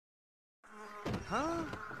Huh?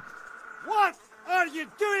 What are you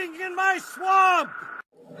doing in my swamp?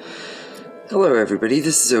 Hello everybody,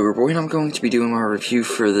 this is Overboy, and I'm going to be doing my review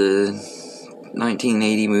for the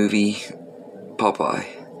 1980 movie Popeye.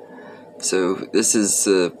 So this is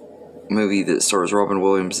a movie that stars Robin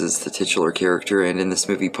Williams as the titular character, and in this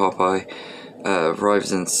movie Popeye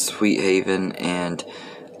arrives in Sweet Haven, and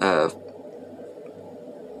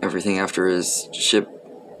everything after his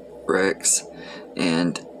shipwrecks,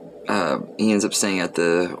 and he ends up staying at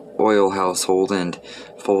the oil household and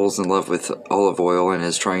falls in love with Olive Oil and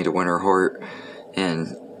is trying to win her heart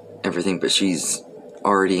and everything, but she's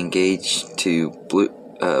already engaged to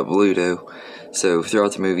Bluto. So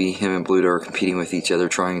throughout the movie, him and Bluto are competing with each other,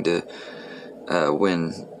 trying to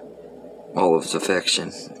win Olive's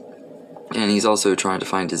affection. And he's also trying to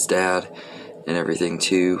find his dad and everything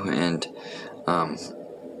too, and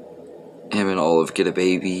him and Olive get a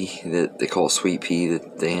baby that they call Sweet Pea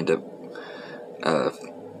that they end up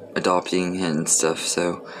adopting and stuff.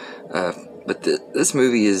 So but this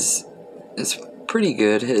movie is pretty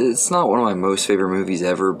good. It's not one of my most favorite movies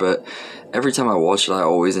ever, but every time I watch it I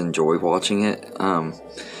always enjoy watching it.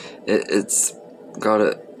 It's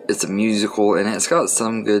a musical, and it's got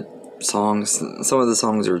some good songs. Some of the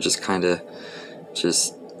songs are just kind of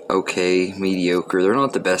just okay, mediocre. They're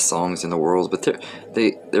not the best songs in the world, but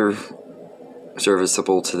they're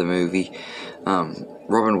serviceable to the movie.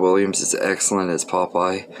 Robin Williams is excellent as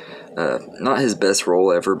Popeye. Not his best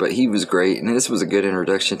role ever, but he was great, and this was a good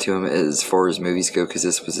introduction to him as far as movies go, because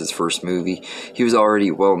this was his first movie. He was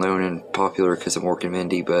already well known and popular because of Mork and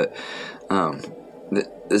Mindy, but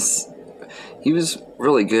he was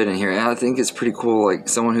really good in here, and I think it's pretty cool, like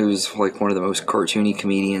someone who's like one of the most cartoony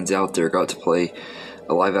comedians out there got to play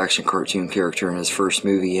a live-action cartoon character in his first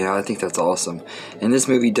movie. Yeah, I think that's awesome. And this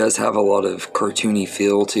movie does have a lot of cartoony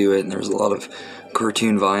feel to it, and there's a lot of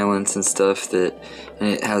cartoon violence and stuff, and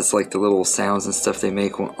it has like the little sounds and stuff they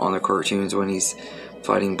make on the cartoons when he's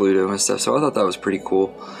fighting Bluto and stuff. So I thought that was pretty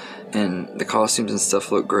cool, and the costumes and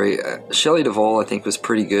stuff look great. Shelley Duvall I think was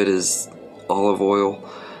pretty good as Olive Oil.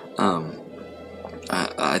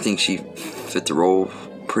 I think she fit the role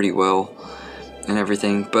pretty well and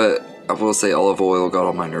everything, but I will say Olive Oil got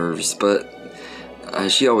on my nerves, but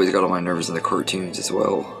she always got on my nerves in the cartoons as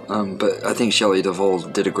well. But I think Shelley Duvall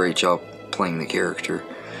did a great job playing the character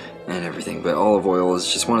and everything. But Olive Oil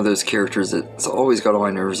is just one of those characters that's always got on my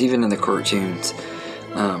nerves, even in the cartoons.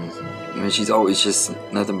 I mean, she's always just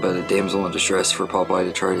nothing but a damsel in distress for Popeye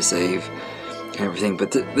to try to save and everything.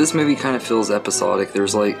 But this movie kind of feels episodic.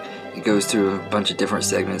 There's like, it goes through a bunch of different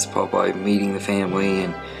segments. Popeye meeting the family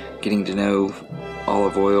and getting to know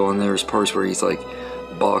Olive Oil, and there's parts where he's like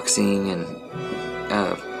boxing and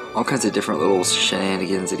all kinds of different little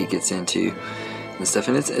shenanigans that he gets into and stuff,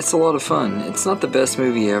 and it's a lot of fun. It's not the best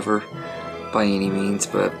movie ever by any means,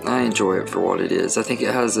 but I enjoy it for what it is. I think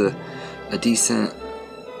it has a decent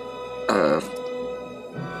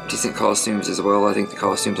costumes as well. I think the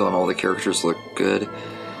costumes on all the characters look good,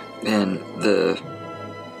 and the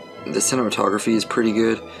cinematography is pretty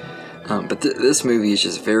good. But this movie is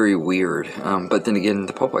just very weird. But then again,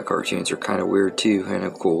 the Popeye cartoons are kind of weird too, in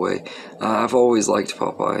a cool way. I've always liked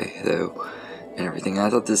Popeye though, and everything. I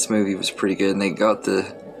thought this movie was pretty good, and they got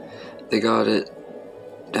it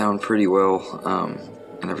down pretty well,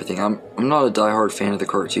 and everything. I'm not a diehard fan of the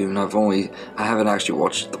cartoon. I haven't actually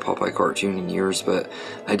watched the Popeye cartoon in years, but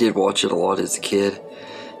I did watch it a lot as a kid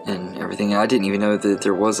and everything. I didn't even know that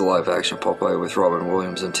there was a live action Popeye with Robin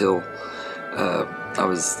Williams until I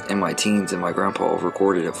was in my teens and my grandpa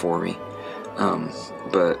recorded it for me.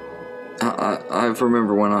 But I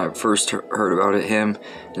remember when I first heard about it, him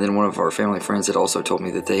and then one of our family friends had also told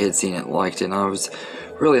me that they had seen it and liked it, and I was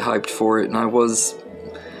really hyped for it, and I was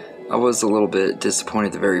a little bit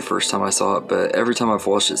disappointed the very first time I saw it, but every time I've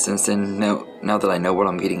watched it since then, now that I know what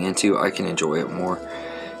I'm getting into, I can enjoy it more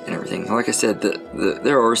and everything. Like I said,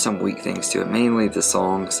 there are some weak things to it. Mainly the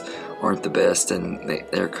songs aren't the best, and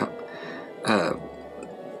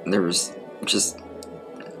there was just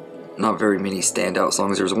not very many standout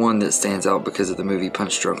songs. There's one that stands out because of the movie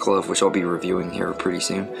Punch Drunk Love, which I'll be reviewing here pretty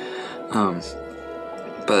soon.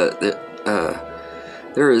 But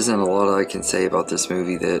there isn't a lot I can say about this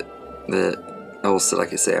movie that else that I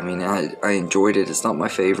could say. I mean, I enjoyed it. It's not my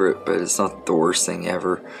favorite, but it's not the worst thing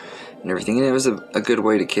ever and everything. And it was a good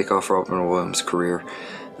way to kick off Robin Williams' career.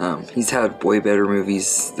 He's had way better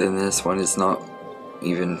movies than this one. It's not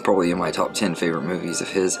even probably in my top 10 favorite movies of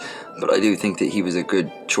his, but I do think that he was a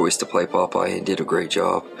good choice to play Popeye and did a great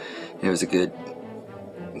job, and it was a good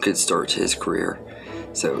start to his career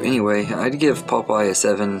So anyway, I'd give Popeye a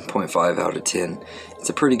 7.5 out of 10. It's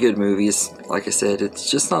a pretty good movie. It's, like I said,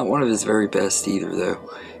 it's just not one of his very best either, though.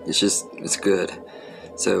 It's good.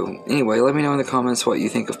 So anyway, let me know in the comments what you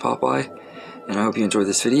think of Popeye, and I hope you enjoyed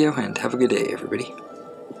this video, and have a good day, everybody.